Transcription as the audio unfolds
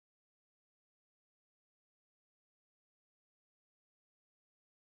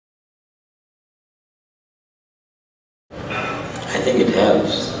think it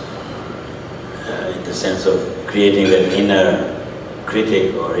helps in the sense of creating that inner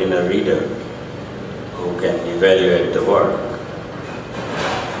critic or inner reader who can evaluate the work.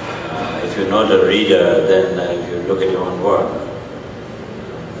 If you're not a reader, then if you look at your own work,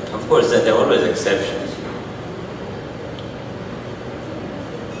 of course there are always exceptions.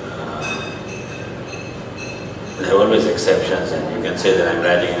 There are always exceptions, and you can say that I'm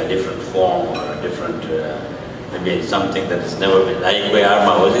writing in a different form or a different, maybe something that has never been. Like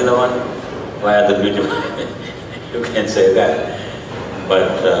Arma, was he the one? Why are the beautiful? You can say that.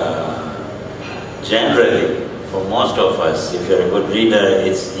 But generally, for most of us, if you're a good reader,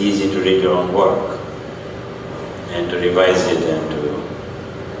 it's easy to read your own work and to revise it and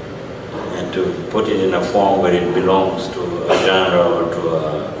to put it in a form where it belongs to a genre or to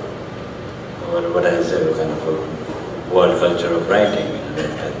a, what I say, kind of a world culture of writing,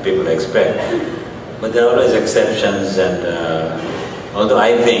 that people expect. But there are always exceptions, and although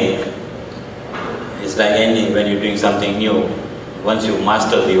I think it's like when you're doing something new, once you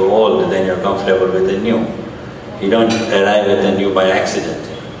master the old, then you're comfortable with the new. You don't arrive at the new by accident.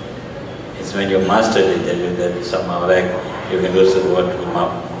 It's when you mastered it that somehow, like you can do what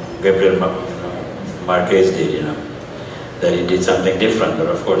Gabriel Marquez did, that he did something different, but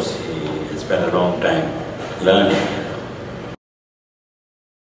of course he spent a long time learning.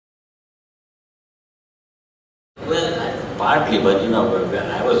 Well, partly, but when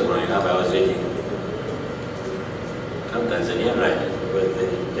I was growing up, I was reading some Tanzania writers, because they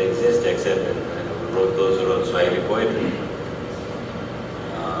didn't exist except those who wrote Swahili poetry.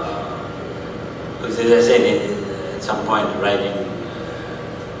 Because as I said, at some point writing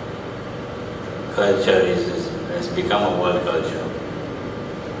culture has become a world culture.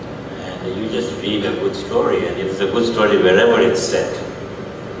 And you just read a good story, and if it's a good story wherever it's set,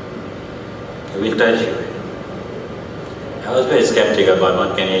 it will touch you. I was very skeptical about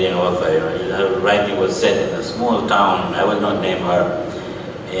one Canadian author. Her writing was set in a small town, I will not name her,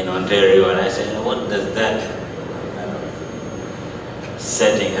 in Ontario, and I said, what does that kind of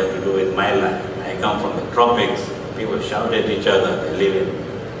setting have to do with my life? I come from the tropics, people shout at each other, they live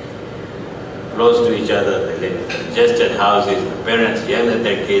close to each other, they live in congested houses, the parents yell at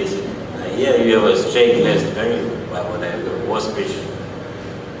their kids. Here you have a straight-laced, very, waspish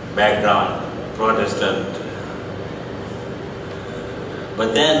background, Protestant.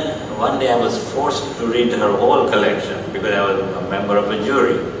 But then, one day I was forced to read her whole collection because I was a member of a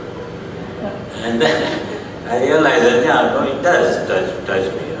jury. And then I realized that, it does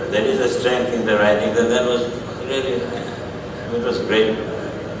touch me. There is a strength in the writing that was really, it was a great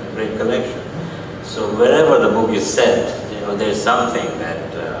collection. So wherever the book is set, there's something that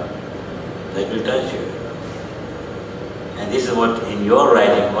will touch you. And this is what in your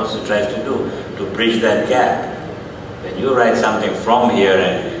writing also tries to do, to bridge that gap. When you write something from here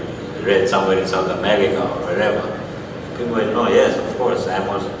and you read somewhere in South America or wherever, people will know, yes, of course, I'm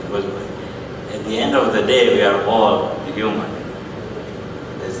also, because at the end of the day, we are all human.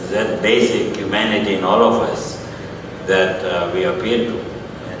 There's that basic humanity in all of us that we appeal to.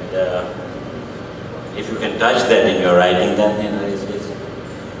 And if you can touch that in your writing, then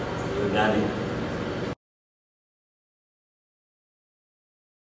you've done it.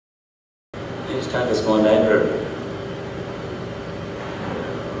 You start a small library.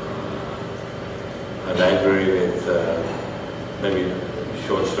 A library with maybe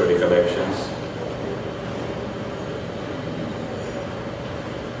short story collections.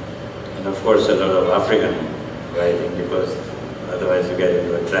 And of course a lot of African writing, because otherwise you get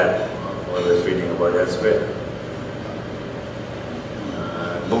into a trap of always reading about elsewhere.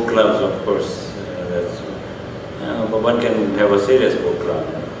 Book clubs, of course, but one can have a serious book club.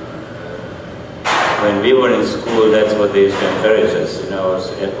 When we were in school, that's what they used to encourage us.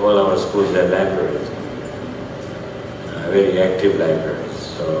 At all our schools had libraries, very active libraries.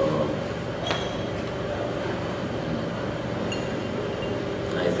 So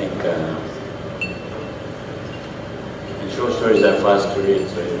I think, and short stories are fast to read,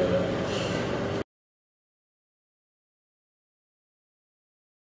 so